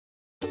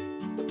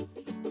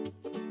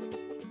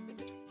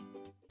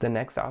The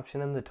next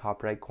option in the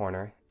top right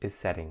corner is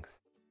Settings.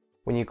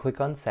 When you click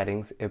on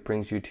Settings, it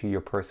brings you to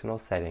your personal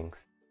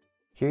settings.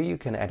 Here you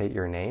can edit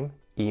your name,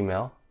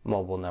 email,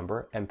 mobile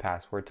number, and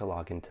password to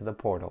log into the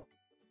portal.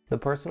 The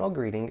personal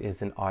greeting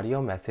is an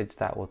audio message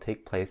that will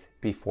take place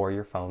before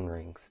your phone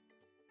rings.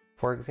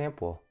 For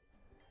example,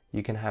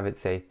 you can have it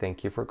say,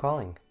 "Thank you for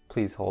calling.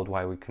 Please hold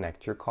while we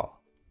connect your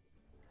call."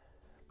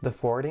 The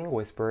forwarding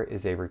whisper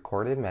is a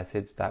recorded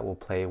message that will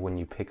play when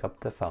you pick up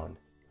the phone.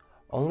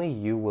 Only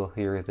you will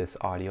hear this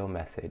audio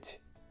message.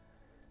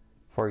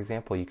 For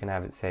example, you can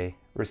have it say,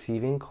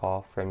 "Receiving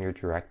call from your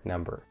direct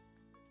number."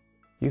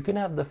 You can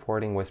have the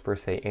forwarding whisper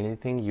say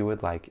anything you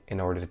would like in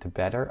order to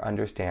better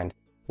understand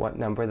what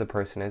number the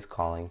person is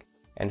calling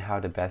and how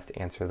to best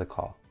answer the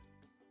call.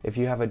 If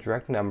you have a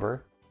direct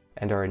number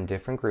and are in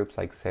different groups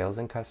like sales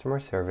and customer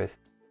service,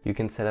 you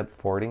can set up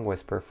forwarding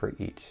whisper for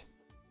each.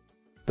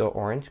 The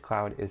orange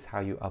cloud is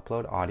how you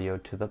upload audio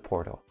to the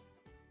portal.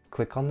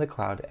 Click on the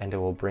cloud and it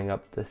will bring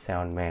up the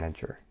sound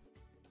manager.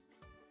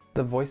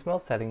 The voicemail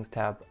settings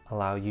tab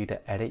allow you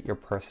to edit your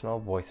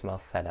personal voicemail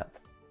setup.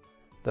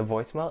 The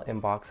voicemail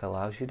inbox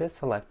allows you to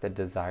select the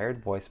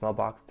desired voicemail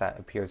box that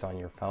appears on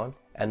your phone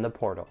and the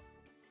portal.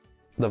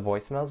 The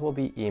voicemails will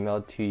be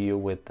emailed to you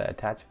with the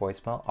attached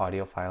voicemail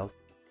audio files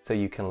so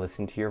you can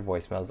listen to your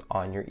voicemails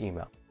on your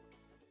email.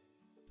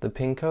 The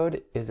PIN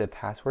code is a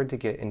password to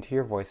get into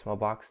your voicemail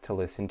box to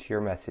listen to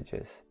your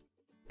messages.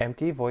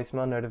 Empty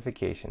voicemail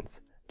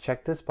notifications.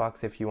 Check this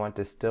box if you want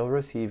to still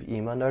receive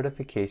email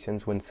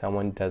notifications when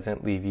someone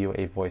doesn't leave you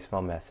a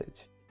voicemail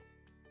message.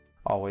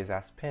 Always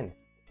ask PIN.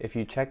 If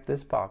you check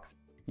this box,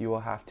 you will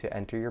have to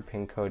enter your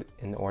PIN code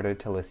in order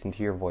to listen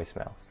to your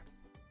voicemails.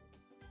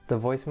 The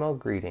voicemail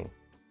greeting.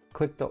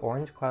 Click the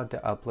orange cloud to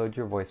upload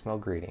your voicemail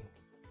greeting.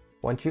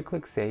 Once you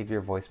click save,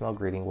 your voicemail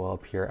greeting will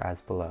appear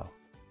as below.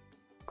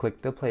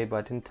 Click the play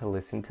button to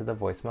listen to the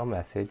voicemail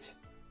message.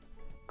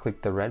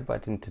 Click the red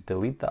button to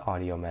delete the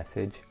audio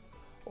message,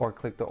 or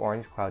click the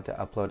orange cloud to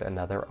upload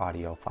another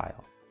audio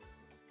file.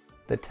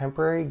 The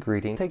temporary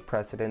greeting takes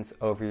precedence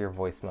over your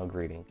voicemail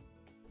greeting.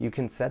 You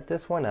can set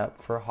this one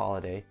up for a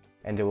holiday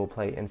and it will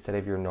play instead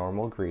of your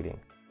normal greeting.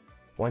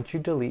 Once you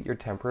delete your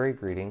temporary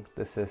greeting,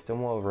 the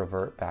system will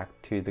revert back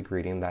to the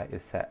greeting that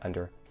is set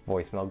under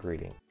voicemail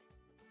greeting.